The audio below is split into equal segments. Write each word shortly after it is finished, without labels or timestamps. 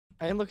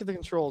I didn't look at the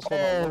controls. Hold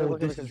on. Let me Oh,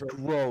 look at this the is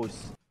controls.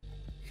 gross.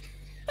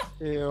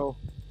 Ew.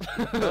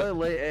 Another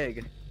lay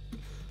egg.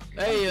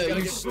 Hey,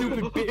 you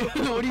stupid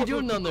bitch. What are you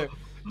doing down there?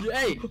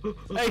 Hey,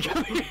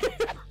 come here.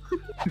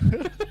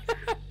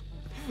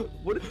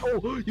 What?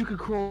 Oh, you can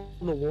crawl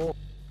on the wall.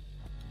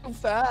 So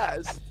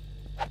fast.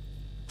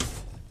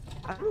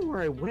 I don't know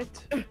where I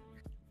went. I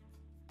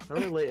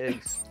don't lay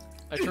eggs.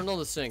 I turned on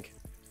the sink.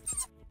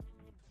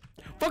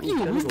 Fuck you!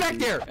 Who's back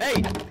there?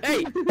 Hey!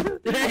 Hey!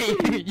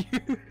 Hey!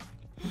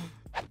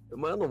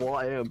 Am I on the wall?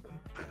 I am.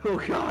 Oh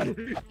god.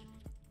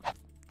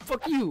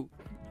 Fuck you!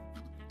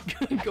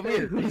 Come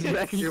here. Who's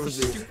back here with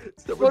me? What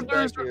Someone's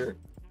there's- back here.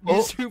 You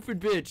Oh. stupid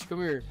bitch! Come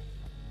here.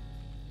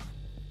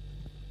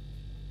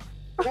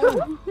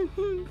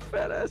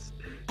 Fat ass.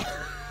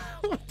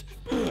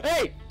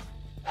 Hey!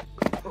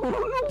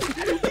 Oh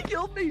no! He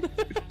killed me.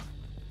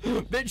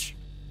 Bitch!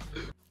 I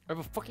have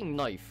a fucking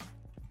knife.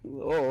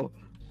 Oh.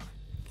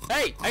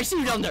 Hey! I see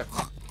you down there!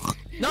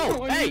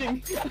 No! I'm Hey!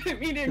 eating.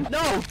 I'm eating.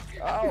 No!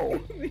 Ow.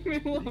 Leave me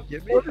alone.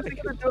 Get me. What is he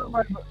gonna do with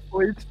my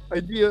wait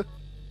idea?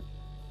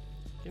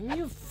 Give me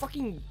a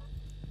fucking...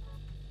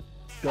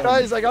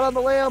 Guys, I got on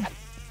the lamp.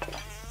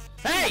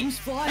 Hey! Who's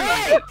flying?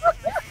 Hey!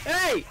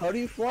 Hey! How do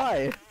you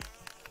fly?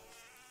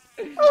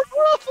 Hey!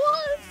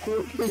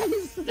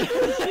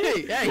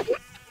 Hey!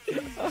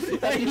 How do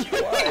Hey! you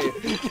fly?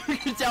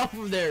 Get down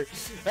from there!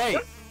 Hey!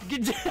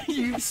 Get down,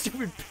 you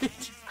stupid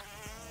bitch!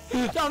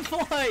 Stop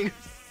flying!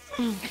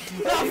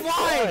 Stop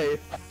flying!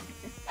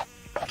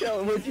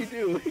 Callen, what'd you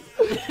do?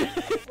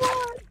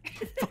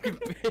 Fucking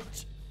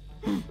bitch!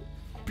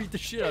 Beat the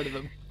shit out of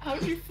him.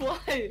 How'd you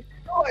fly?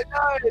 Oh, I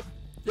died.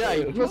 Yeah,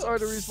 you Press R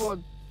to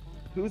respawn.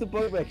 Who's the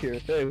bug back here?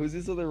 Hey, who's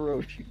this other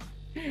roach?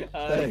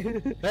 Hey,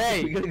 we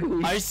Hey! gotta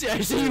go. I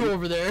see you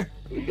over there!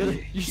 We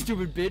gotta. You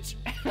stupid bitch!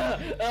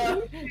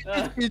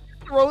 You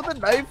throw the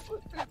knife.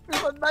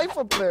 There's a knife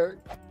up there.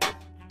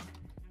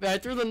 Man, I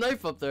threw the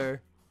knife up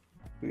there.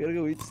 We gotta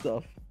go eat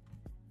stuff.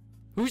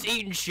 Who's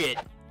eating shit?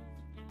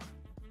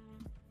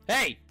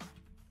 Hey!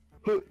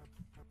 Who?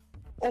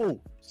 Oh,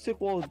 sick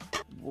wall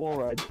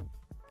ride.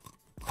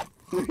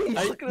 He's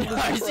looking at the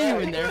I see you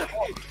in there.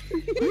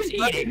 Who's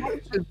eating?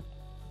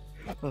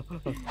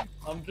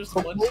 I'm just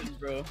munching,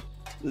 bro.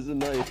 There's a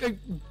knife. I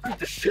beat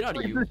the shit out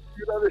of you. Dude,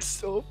 that is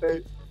so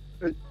bad.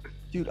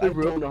 Dude, I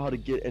don't know how to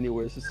get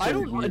anywhere. This is so I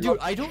don't, weird. dude.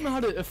 I don't know how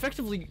to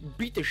effectively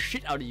beat the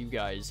shit out of you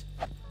guys.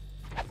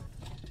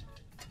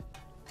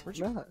 Where'd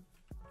you? Not.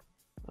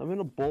 I'm in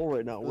a bowl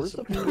right now. Where's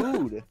the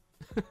food?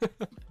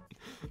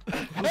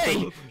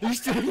 Hey, you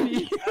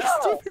stupid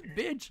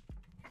bitch!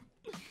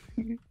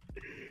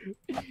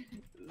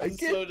 I This is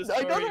get. so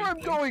I don't know where I'm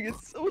disorienting. going.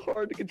 It's so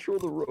hard to control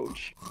the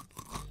roach.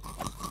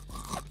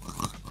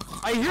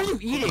 I hear you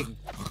eating.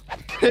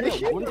 Where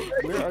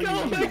are Go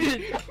you?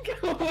 away!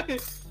 Go away!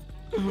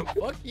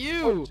 Fuck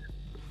you.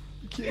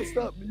 You can't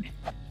stop me.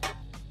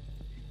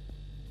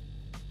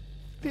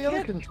 The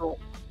other control.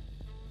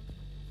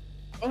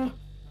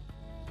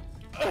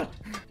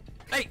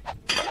 Hey,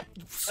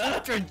 you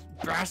stupid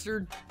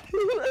bastard!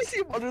 I see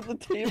him under the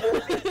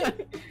table.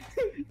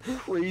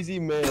 Crazy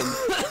man.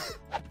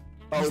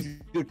 Oh,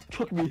 it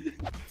took me.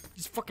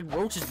 These fucking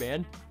roaches,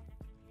 man.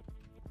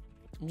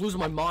 I'm losing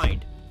my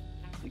mind.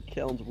 In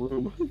Callen's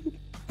room.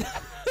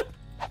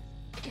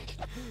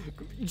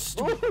 You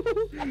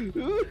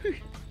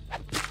stupid.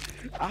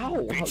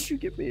 Ow! How'd you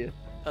get me?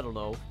 I don't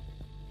know.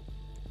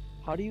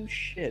 How do you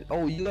shit?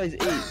 Oh, you guys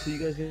ate, so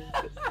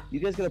you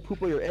guys gotta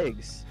poop all your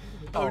eggs.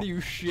 How do you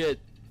shit?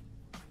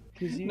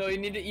 Cause you, No, you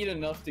need to eat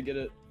enough to get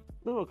it.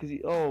 no, cause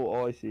you.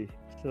 Oh, I see.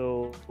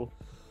 So.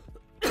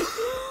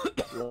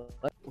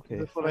 Okay.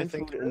 That's what I find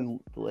think food it and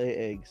lay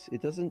eggs.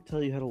 It doesn't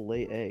tell you how to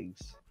lay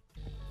eggs.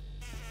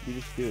 You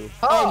just do.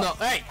 Oh no!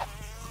 Hey!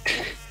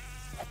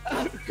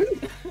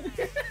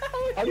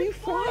 How do you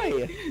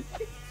fly?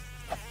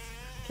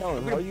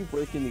 Callen, how are you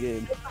breaking the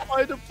game?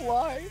 Why to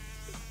fly?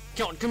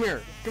 Come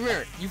here! Come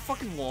here! You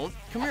fucking won't!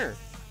 Come here!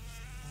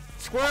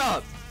 Square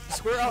up!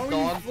 Square How up, are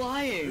dog! you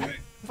flying?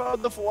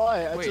 Found the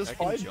fly. I Wait, just I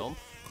can find jump.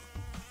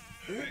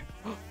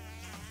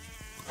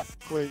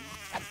 Wait,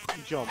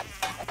 jump.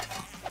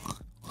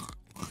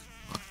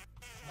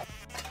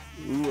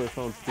 Ooh, I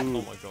found food.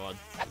 Oh my god.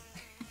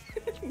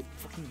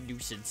 Fucking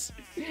nuisance.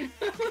 I'm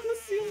on the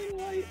ceiling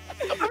light.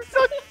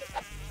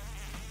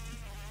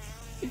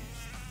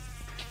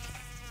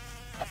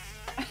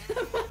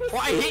 Oh,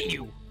 I hit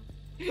you!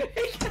 Hey,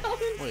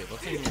 Callen! Wait,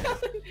 what's in here?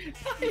 Callen!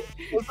 Hi!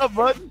 What's up,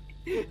 bud?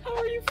 How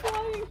are you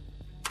flying?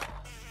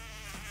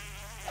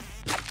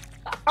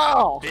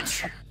 Ow!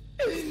 Bitch!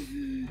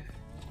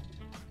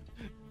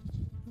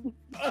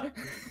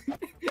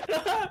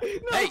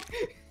 Hey!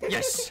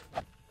 Yes!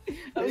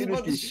 I was Hey,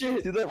 about to Nicky,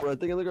 shit. see that red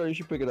thing on the ground? You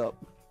should pick it up.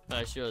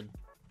 I should.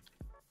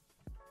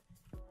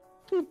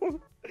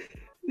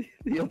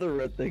 The other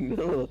red thing,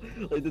 no,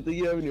 like the thing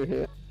you have in your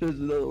hand. There's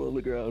another one on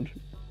the ground.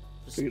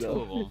 There's Pick it two up.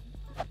 of them.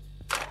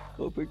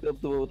 Oh, picked up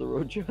the one with the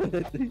roach on it.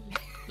 I think.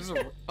 This is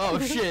a... Oh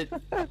shit!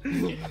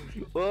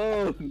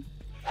 Whoa!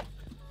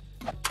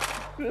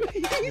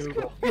 He's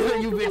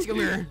You bitch, come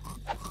here!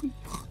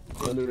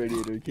 On the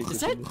radiator. You can't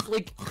Is get that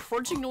like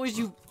crunching noise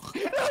you?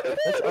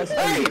 That's us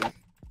Hey! eating.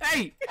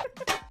 Hey!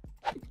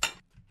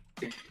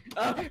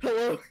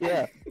 Hello.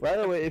 Yeah. By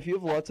the way, if you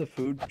have lots of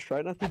food,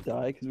 try not to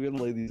die because we're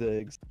gonna lay these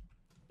eggs.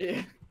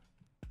 Yeah.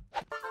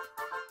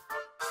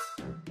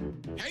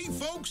 Hey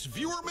folks,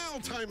 viewer mail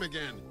time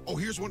again. Oh,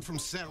 here's one from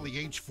Sally,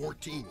 age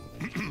 14.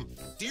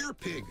 Dear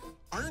Pig,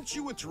 aren't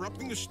you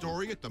interrupting the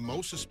story at the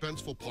most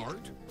suspenseful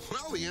part?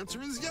 Well, the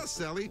answer is yes,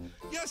 Sally.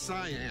 Yes,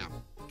 I am.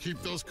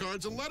 Keep those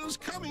cards and letters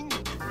coming.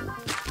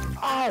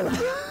 Ow!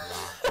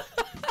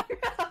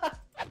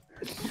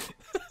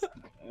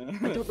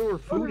 I don't know where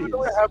food is.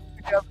 What happened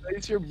to Gavin? I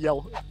just hear him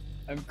yell.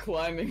 I'm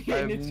climbing. I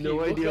have Nitschke, no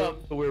look idea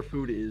up. where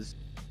food is.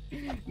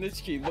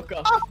 Nitschke, look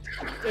up.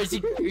 Is he,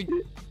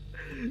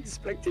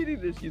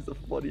 Spectating this is the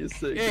funniest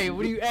thing. hey,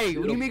 what do you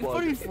make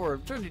fun of me Bug. for?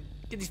 I'm trying to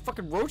get these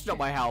fucking roaches out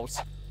my house.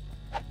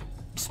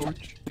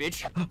 Stupid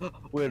bitch.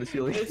 We're in the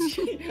ceiling.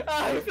 Nitschke.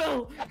 Ah, I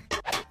fell.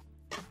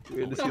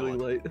 We're in the ceiling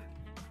light.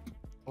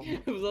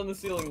 It was on the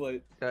ceiling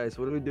light. Guys,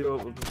 what do we do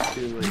with the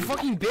ceiling You light?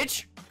 fucking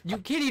bitch! You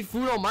can't eat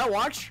food on my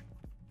watch.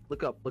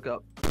 Look up, look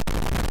up.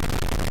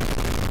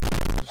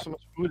 There's so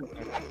much food in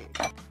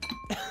there.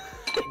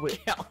 Wait,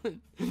 Callen,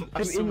 I'm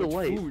there's so in the much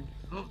light. food.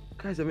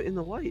 Guys, I'm in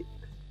the light.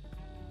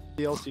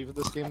 DLC for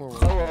this game or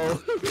what? Hello.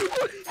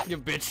 You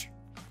bitch.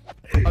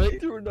 I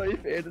threw a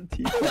knife and a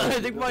teeth. I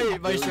think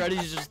my strategy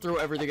is just throw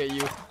everything at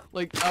you.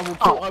 Like I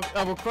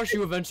will crush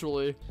you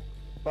eventually.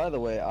 By the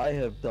way, I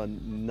have done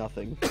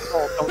nothing.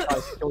 Oh, don't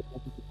die. Don't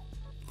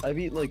die. I've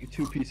eaten like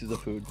 2 pieces of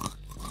food.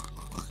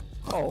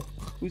 Oh,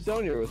 who's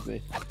down here with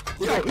me?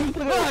 Yeah.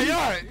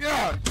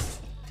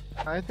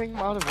 I think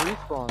I'm out of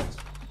respawns.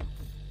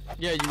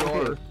 Yeah, you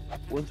Okay, are.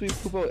 once we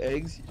poop out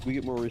eggs, we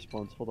get more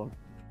respawns. Hold on.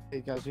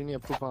 Hey guys, we need a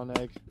poop on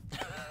egg.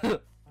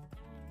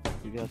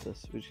 We got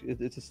this.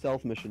 It's a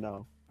stealth mission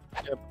now.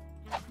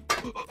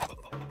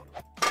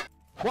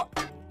 What?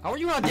 How are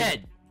you not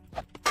dead?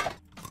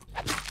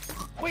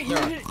 Wait, you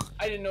hit.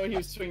 I didn't know he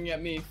was swinging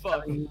at me.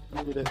 Fuck. I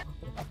needed it.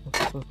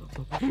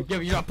 Yeah,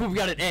 but you're not poop. We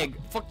got an egg.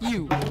 Fuck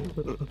you.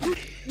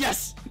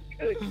 Yes.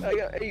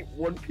 I ate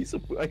 1 piece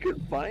of food. I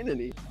couldn't find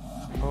any.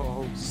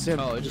 Oh, Sim.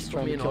 Oh, it just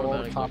told trying me to an kill all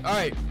the automatic. cops. All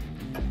right.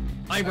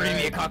 I'm ready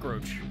to be a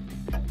cockroach.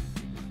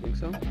 Think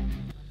so?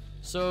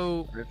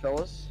 So. Right,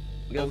 fellas?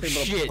 We gotta Oh think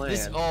about shit! the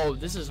This plan.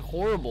 this is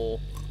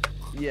horrible.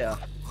 Yeah.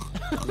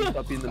 We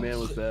thought being the man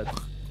was bad.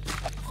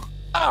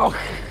 Ow!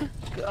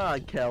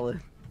 God,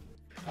 Callen.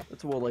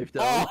 That's one life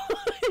down. Oh!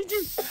 He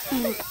just.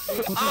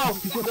 Ow!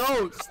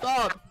 No!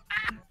 Stop!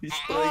 He's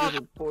spraying us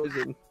with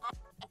poison.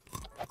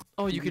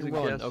 Oh, you can Using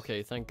run. gas.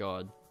 Okay, thank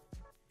God.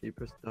 You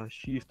pressed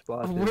shift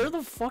bot. Where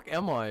the fuck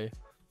am I?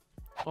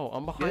 Oh,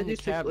 I'm behind the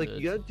cabinet. Like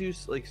you gotta do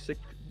like sick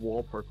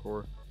wall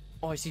parkour.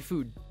 Oh, I see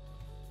food.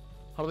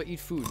 How do I eat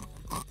food?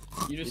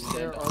 You just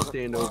There stand are up.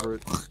 Stand over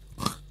it.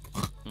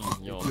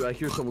 Yo. Dude, I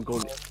hear someone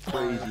going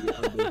crazy.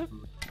 under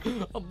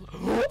food.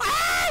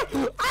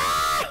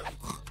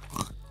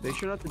 Make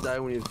sure not to die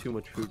when you have too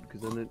much food,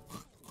 because then it.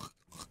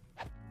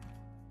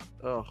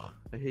 Ugh,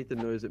 I hate the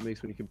noise it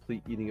makes when you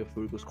complete eating a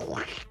food. It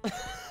goes. I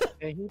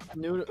hate the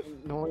new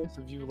noise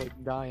of you like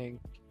dying.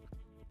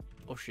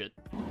 Oh shit.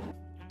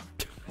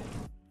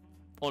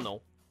 Oh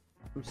no.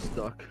 I'm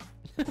stuck.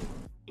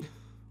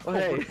 Oh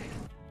hey.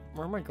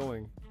 Where am I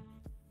going?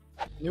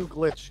 New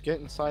glitch. Get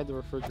inside the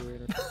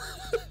refrigerator.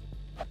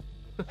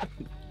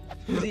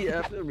 Is he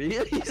after me?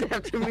 He's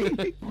after me.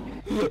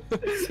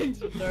 Things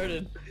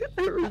retarded.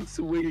 I heard him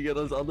swinging and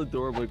I was on the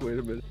door. I'm like, wait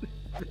a minute.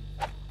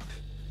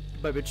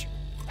 Bye, bitch.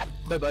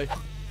 Bye bye.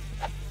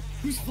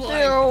 Who's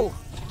flying? Ew!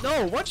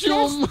 No, what?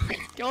 Jump!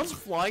 Callen's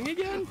flying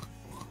again?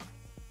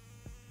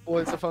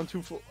 Boys, I found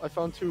two. I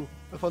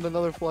found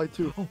another fly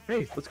too. Oh,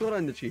 hey, what's going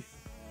on, Nichi?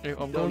 Hey, I'm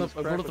Don't going up.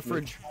 I'm going to the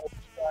distract me. fridge.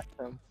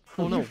 Them.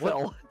 Oh no! You What?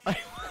 fell.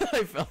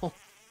 I fell.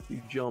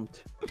 You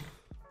jumped.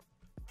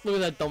 Look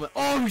at that dumb.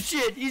 Oh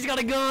shit! He's got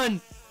a gun.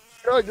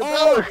 God, get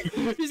Oh!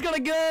 out! He's got a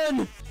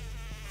gun.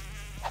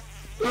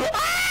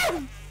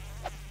 Ah!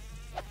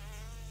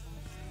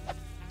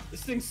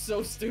 This thing's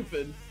so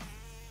stupid.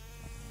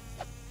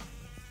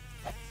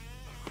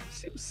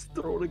 See him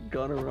throwing a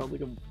gun around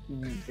like an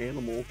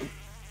animal.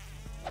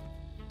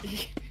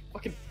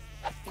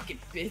 fucking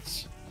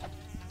bitch.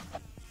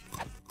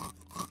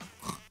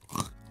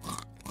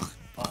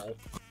 Oh.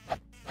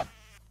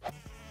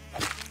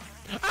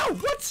 Ow!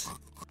 What?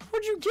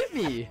 Where'd you get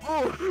me?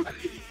 Oh!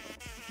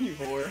 You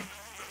whore.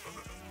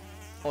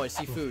 Oh, I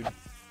see food.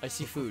 I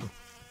see food.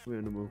 We're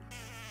gonna move.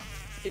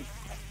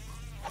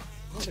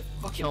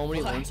 Tell me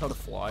he learns how to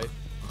fly.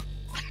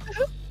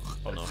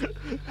 Oh no. Oh,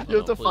 You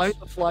have to please, find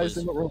the flies please,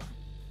 in the room.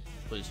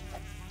 Please.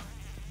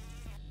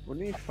 Where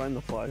do you find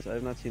the flies? I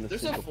have not seen a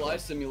There's a single fly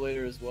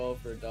simulator as well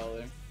for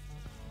 $1.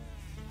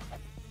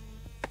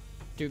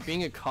 Dude,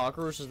 being a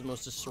cockroach is the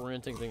most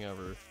disorienting thing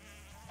ever.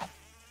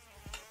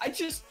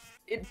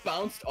 It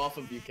bounced off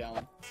of you,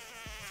 Callen.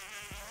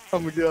 Oh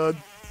my god.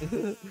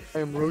 I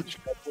am Roach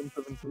The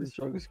 173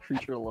 strongest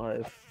creature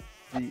alive.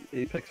 The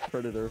apex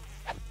predator.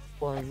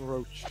 flying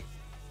roach.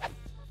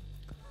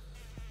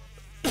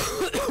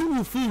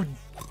 Ooh, food.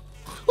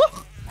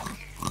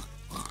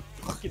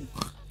 Fucking.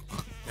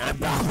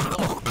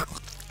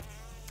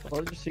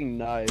 I'm just seeing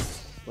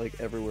knives like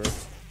everywhere.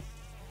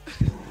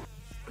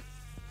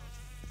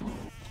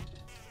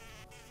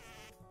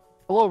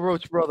 Hello,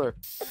 Roach brother.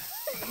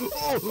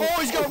 Oh,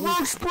 he's got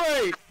roach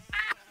spray!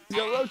 You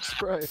got roach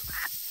spray.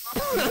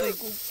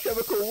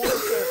 Chemical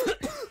warfare.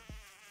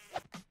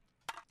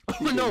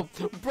 Oh no,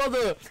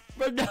 brother!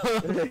 Brother!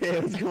 Hey,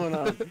 what's going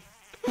on?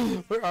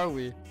 Where are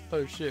we?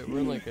 Oh shit, we're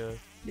in like a...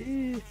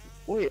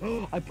 Wait,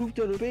 I pooped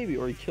out a baby,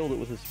 or he killed it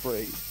with a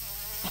spray.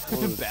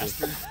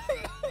 Bastard.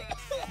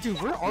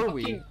 Dude, where are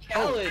we? Fucking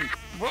Callen.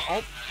 We're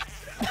all...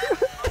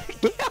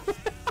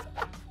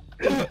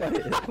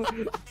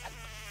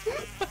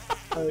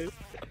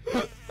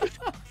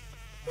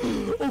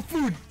 Oh,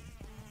 food!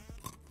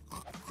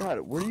 God,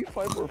 where do you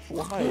find more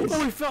flies?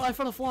 Oh, I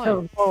found a fly!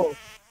 Gavin, oh.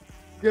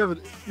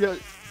 Gavin, yeah.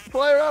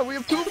 Fly around, we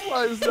have 2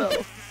 flies now.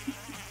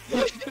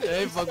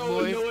 Hey, fuck So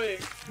boy. annoying.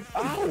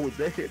 Ow,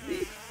 that hit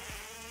me.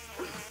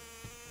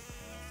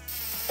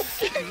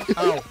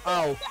 Ow,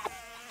 ow.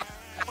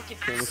 Fucking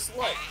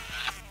slut.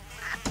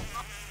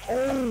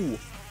 Oh!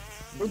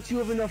 Once you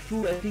have enough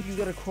food, I think you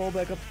gotta crawl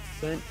back up to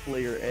the vent to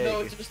lay your egg.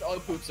 No, it just auto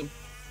poops him.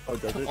 Oh,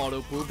 does it?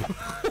 Auto poop.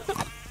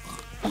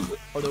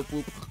 Auto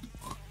poop.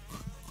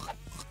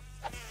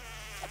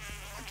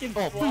 Fucking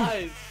Oh,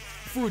 flies.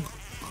 Food.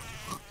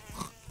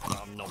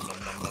 Nom nom nom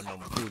nom nom nom.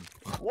 Food.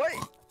 What?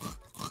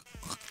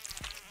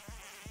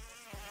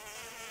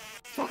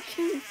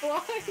 Fucking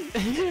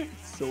flies.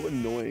 So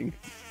annoying.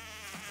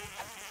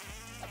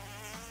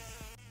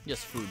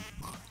 Yes, food.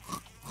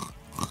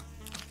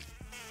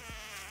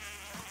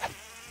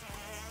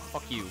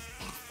 Fuck you.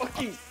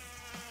 Fucking.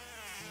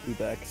 Be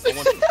back.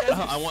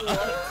 I want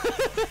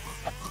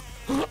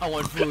I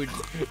want food.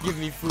 Give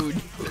me food.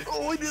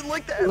 Oh, I didn't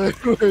like that!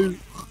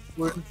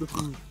 Where's the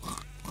food?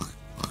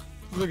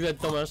 Look at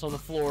that dumbass on the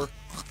floor.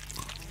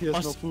 He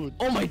has no food.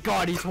 Oh my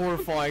god, he's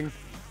horrifying.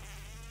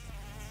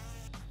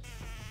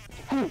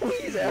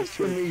 Please ask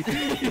for me.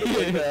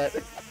 Like that.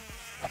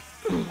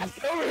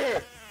 Over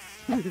here.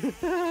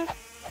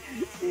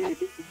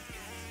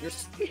 You're a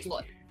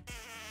slut.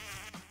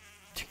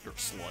 You're a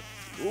slut.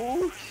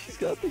 Oh, she's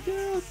got the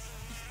gas.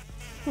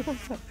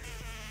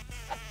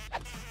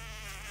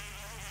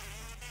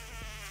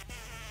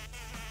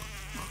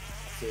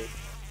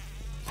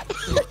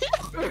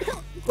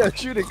 Yeah,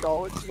 shoot it,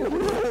 Colin.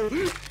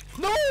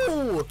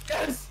 No!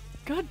 Yes.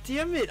 God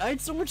damn it! I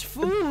had so much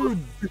food.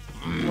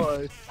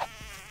 Why?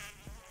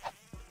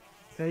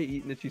 Hey,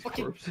 eating Itchy's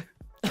Fucking- corpse.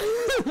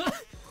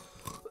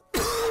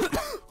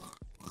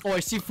 Oh, I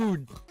see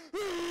food.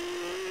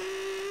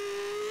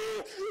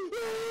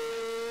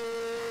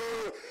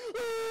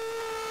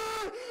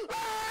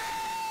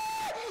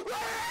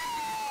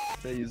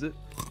 Can I use it?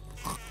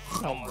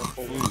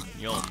 Food.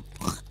 Yum.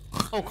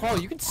 Oh, Carl,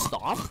 you can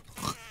stop?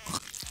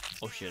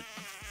 Oh shit.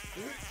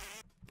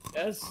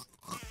 Yes.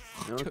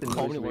 No, it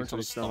Carl, when he makes learns how to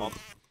me stop.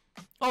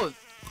 sound.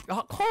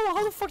 Oh, Carl,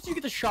 how the fuck did you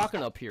get the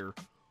shotgun up here?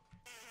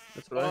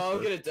 That's what I I'll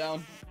said. get it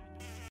down.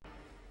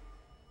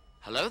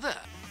 Hello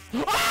there.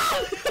 What?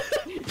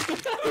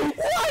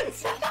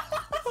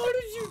 How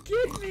did you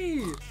get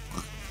me?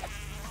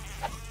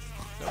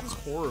 That was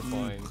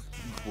horrifying.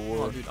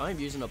 Oh, dude, I'm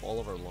using up all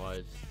of our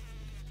lives.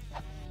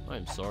 I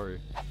am sorry.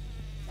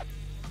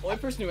 The only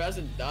person who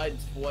hasn't died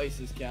twice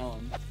is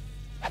Callen.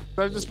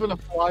 I've just been a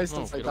fly Oh,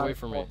 since I get died. away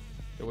from me.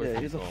 Get away Yeah,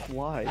 from he's me, a Carl.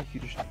 fly. You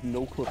just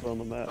no clip on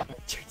the map.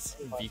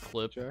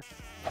 V-clip. Jack.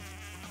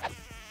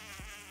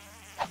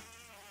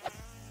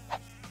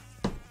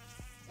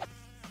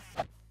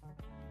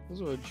 This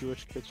is what a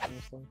Jewish kitchen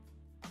is like.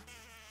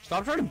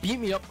 Stop trying to beat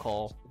me up,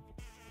 Carl.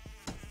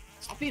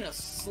 Stop being a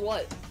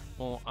slut.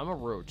 Well, I'm a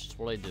roach. That's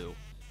what I do.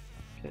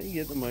 Can you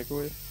get the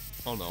microwave?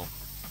 Oh no.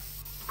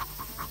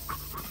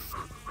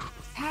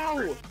 How?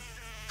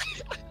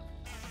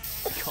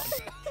 God.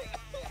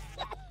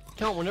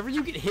 Count, whenever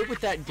you get hit with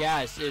that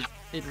gas, it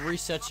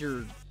resets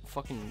your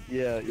fucking...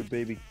 Yeah, your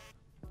baby.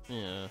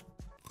 Yeah.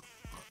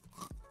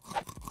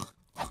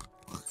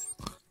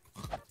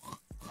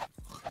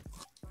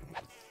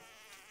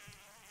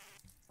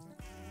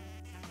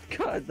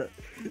 God,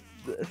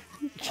 the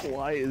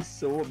fly is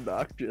so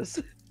obnoxious.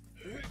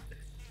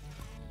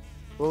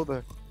 Hello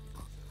there.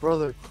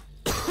 Brother.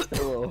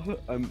 Hello,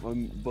 I'm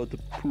about to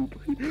poop.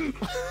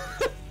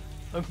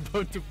 I'm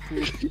about to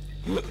poop.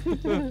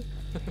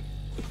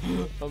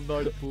 I'm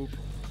about to poop.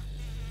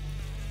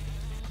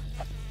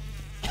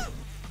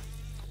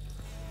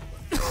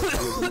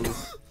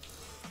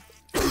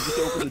 Just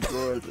open the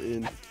door at the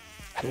end.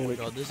 Oh my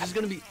god, this is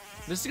gonna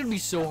be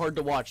so hard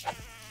to watch.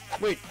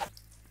 Wait.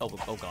 Oh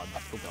god.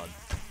 Oh god.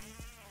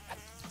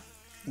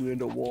 We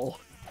in a wall.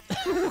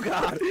 Oh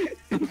god!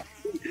 You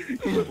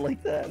didn't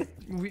like that.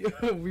 We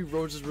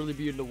roaches really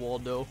be in the wall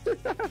though.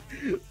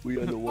 We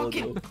on the wall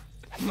Fucking-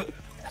 though.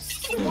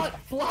 Slut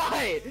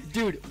fly!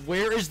 Dude,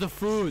 where is the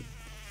food?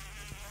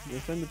 You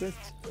found the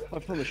bits. I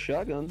found the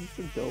shotgun. It's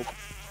been dope.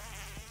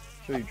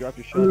 So you dropped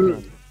your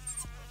shotgun.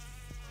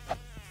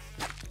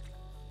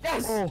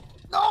 Yes! Oh,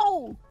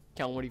 No!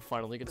 Count when he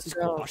finally gets the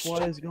squashed.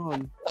 fly is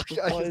gone. The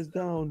fly is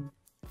down.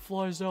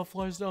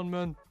 flies down,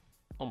 man.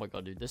 Oh my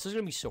god, dude, this is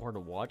gonna be so hard to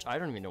watch. I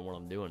don't even know what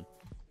I'm doing.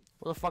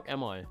 Where the fuck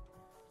am I?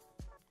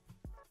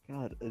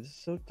 God,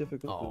 it's so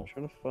difficult. Oh. I'm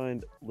trying to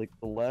find like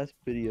the last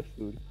bitty of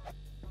food.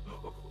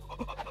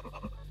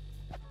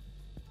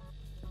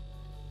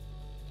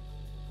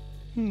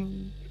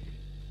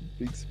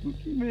 Big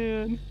spooky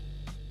man.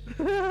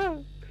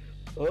 Oh.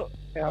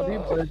 Hey, how do you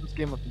play this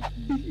game of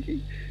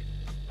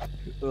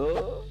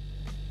Oh.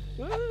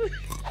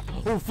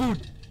 Oh,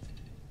 food!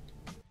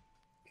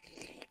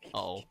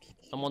 Uh-oh.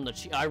 I'm on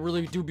the I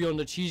really do be on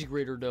the cheese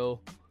grater,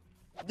 though.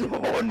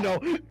 Oh no!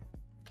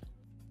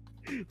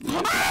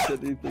 Look at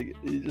anything.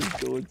 He's just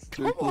going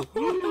straight Come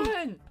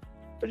on!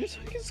 I just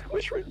fucking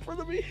squish right in front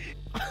of me.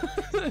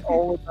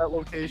 all at that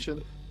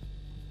location?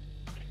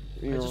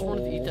 I just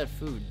wanted to eat that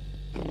food.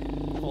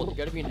 Oh, you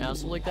gotta be an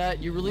asshole like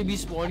that? You really be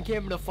spawn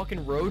camping a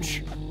fucking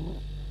roach?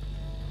 Oh,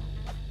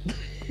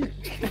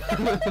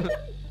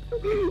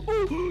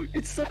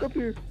 it's stuck up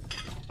here.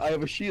 I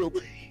have a shield.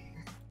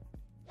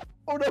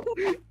 Oh no!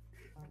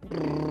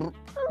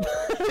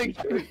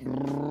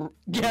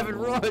 Gavin,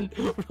 run!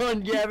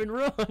 Run, Gavin,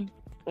 run!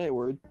 I ain't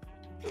worried.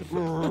 I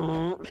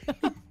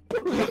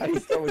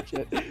saw it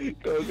yet.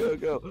 Go, go,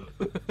 go.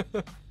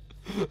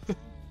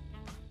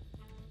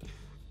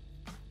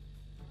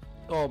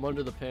 Oh, I'm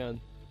under the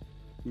pan.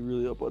 You're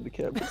really up on the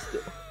camera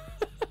still.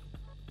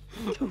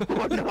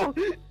 Oh no!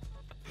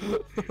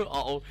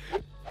 Uh-oh.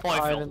 Oh, I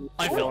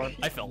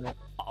fell.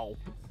 Uh-oh.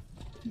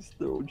 He's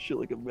throwing shit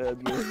like a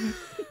madman.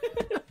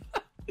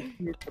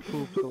 Eat the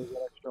poop so we get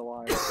extra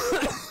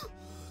lives.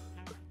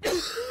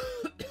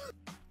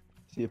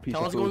 See a piece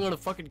Callen's of going food. on a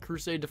fucking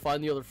crusade to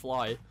find the other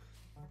fly.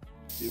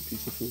 See a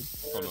piece of food.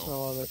 Oh There's no.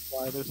 no other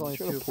fly. There's He's only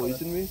trying two. to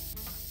poison me?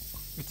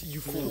 You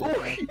fool.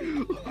 Oh,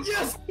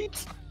 Yes!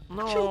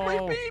 No. killed my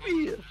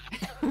baby!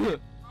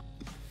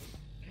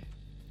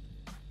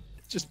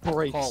 Just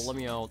breaks. Oh, let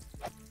me out.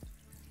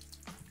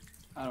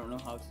 I don't know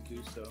how to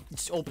do so.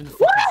 Just open the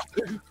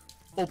fucking...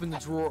 Open the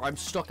drawer. I'm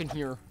stuck in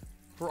here.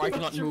 Where I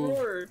cannot move.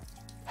 Drawer?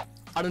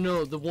 I don't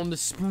know, the one with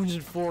spoons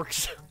and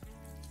forks.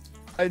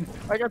 I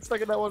got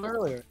stuck in that one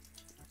earlier.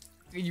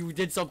 You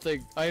did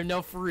something. I am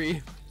now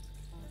free.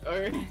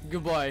 Alright.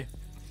 Goodbye.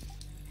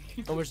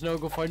 How much now?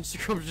 Go find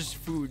just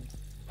food.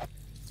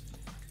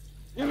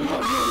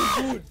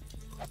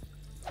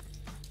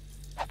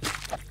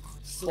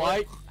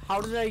 Why? How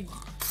did I?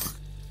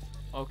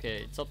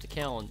 Okay, it's up to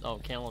Callen. Oh,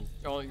 Callen.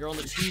 Oh, you're on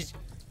the cheese.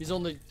 He's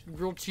on the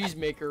grilled cheese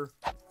maker.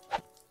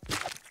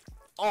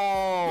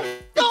 Oh!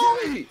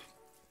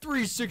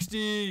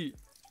 360.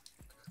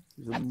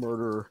 He's a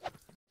murderer.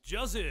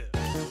 Joseph.